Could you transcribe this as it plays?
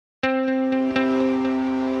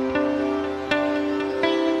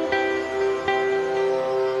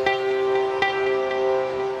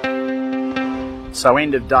So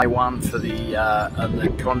end of day one for the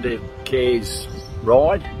Condev Cares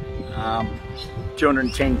ride.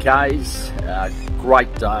 210 Ks,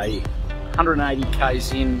 great day. 180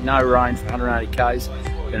 Ks in, no rain for 180 Ks.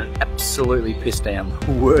 Been absolutely pissed down.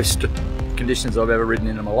 The worst conditions I've ever ridden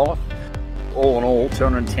in my life. All in all,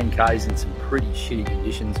 210 Ks in some pretty shitty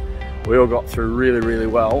conditions. We all got through really, really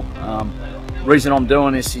well. The reason I'm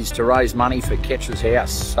doing this is to raise money for Ketra's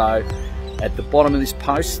house. So at the bottom of this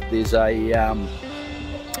post, there's a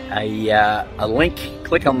link.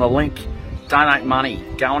 Click on the link, donate money.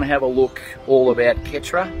 Go and have a look all about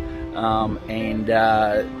Ketra.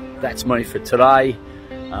 That's me for today.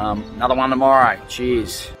 Another one tomorrow.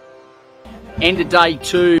 Cheers. End of day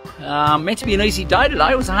two. Meant to be an easy day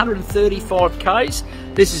today. It was 135 Ks.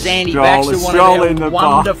 This is Andy Baxter, one of our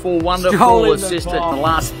wonderful assistants. The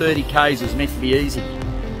last 30 Ks was meant to be easy.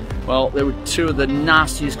 Well, there were two of the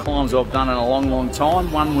nastiest climbs I've done in a long, long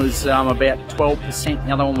time. One was about 12%,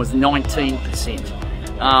 the other one was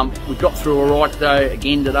 19%. We got through all right though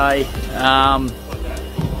again today.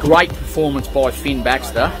 Great performance by Finn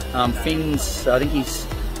Baxter. Finn's, I think he's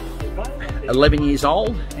 11 years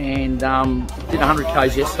old and did 100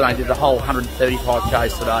 Ks yesterday, did the whole 135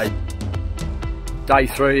 Ks today. Day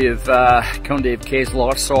three of Condev Cares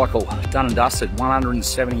life cycle, done and dusted,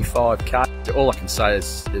 175 Ks. All I can say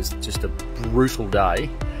is just a brutal day.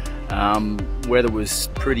 Weather was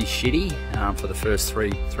pretty shitty for the first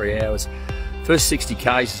three hours. First 60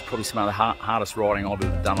 Ks is probably some of the hardest riding I've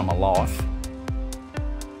ever done in my life.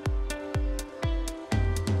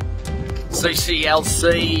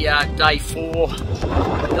 CCLC day four.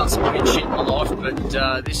 I've done some good shit in my life, but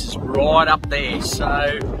this is right up there.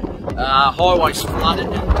 So highway's flooded.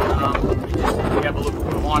 If you have a look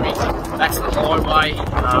behind me, that's the highway.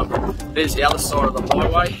 There's the other side of the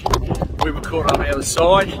highway. We were caught on the other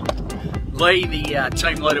side. Lee, the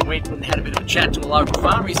team leader, went and had a bit of a chat to a local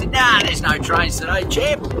farmer. He said, "Nah, there's no trains today,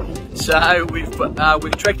 champ." So we've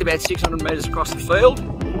trekked about 600 metres across the field,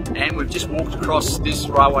 and we've just walked across this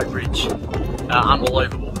railway bridge.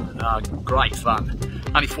 Unbelievable. Great fun.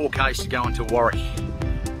 Only 4 Ks to go into Warwick.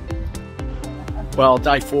 Well,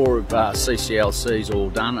 day four of CCLC is all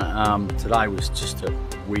done. Today was just a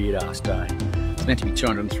weird ass day. It's meant to be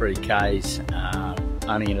 203 Ks,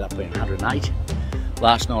 only ended up being 108.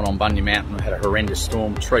 Last night on Bunya Mountain we had a horrendous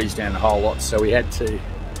storm, trees down the whole lot, so we had to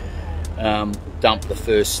dump the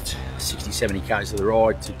first 60-70 Ks of the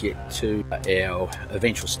ride to get to our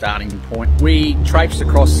eventual starting point. We traipsed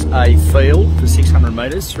across a field for 600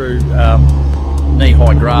 metres through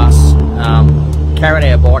knee-high grass, carried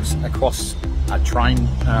our bikes across a train,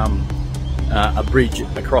 a bridge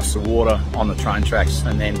across the water on the train tracks,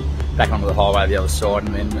 and then back onto the highway the other side,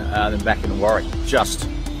 and then back into Warwick. Just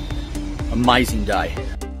amazing day.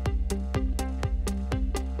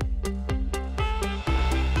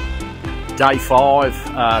 Day five,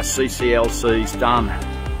 CCLC's done.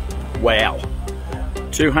 Wow,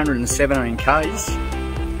 217 Ks,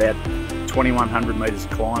 about 2,100 metres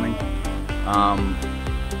of climbing.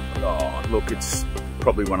 Look, it's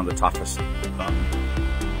probably one of the toughest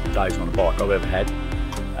days on a bike I've ever had.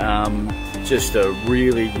 Just a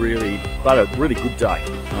really good day.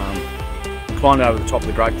 Climbed over the top of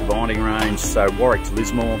the Great Dividing Range, so Warwick to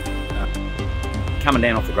Lismore. Coming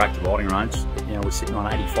down off the Great Dividing Range, you know, we're sitting on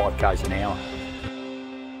 85 Ks an hour.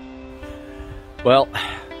 Well,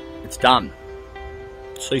 it's done.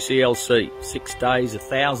 CCLC, 6 days,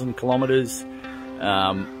 1,000 kilometres,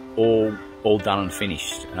 all done and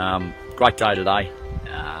finished. Great day today.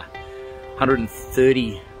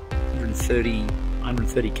 130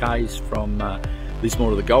 Ks from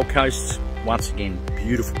Lismore to the Gold Coast. Once again,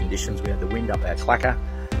 beautiful conditions. We had the wind up our clacker,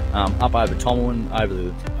 up over Thompson, over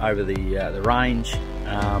the range.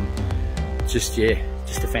 Just a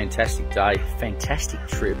fantastic day, fantastic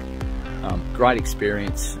trip, great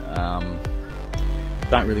experience.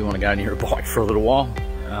 Don't really want to go near a bike for a little while.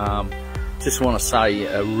 Just want to say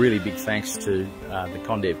a really big thanks to the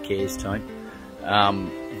Condev Cares team,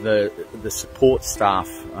 the support staff.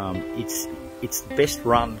 It's the best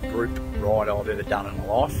run group ride I've ever done in my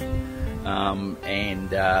life.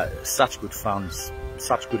 Such good fun,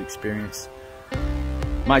 such good experience.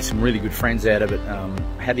 Made some really good friends out of it.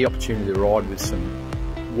 Had the opportunity to ride with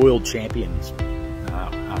some world champions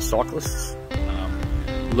cyclists.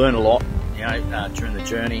 Learn a lot, you know, during the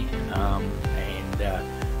journey.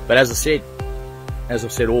 But as I've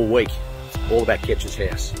said all week, it's all about Ketra's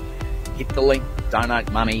house. Hit the link,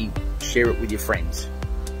 donate money, share it with your friends.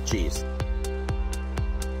 Cheers.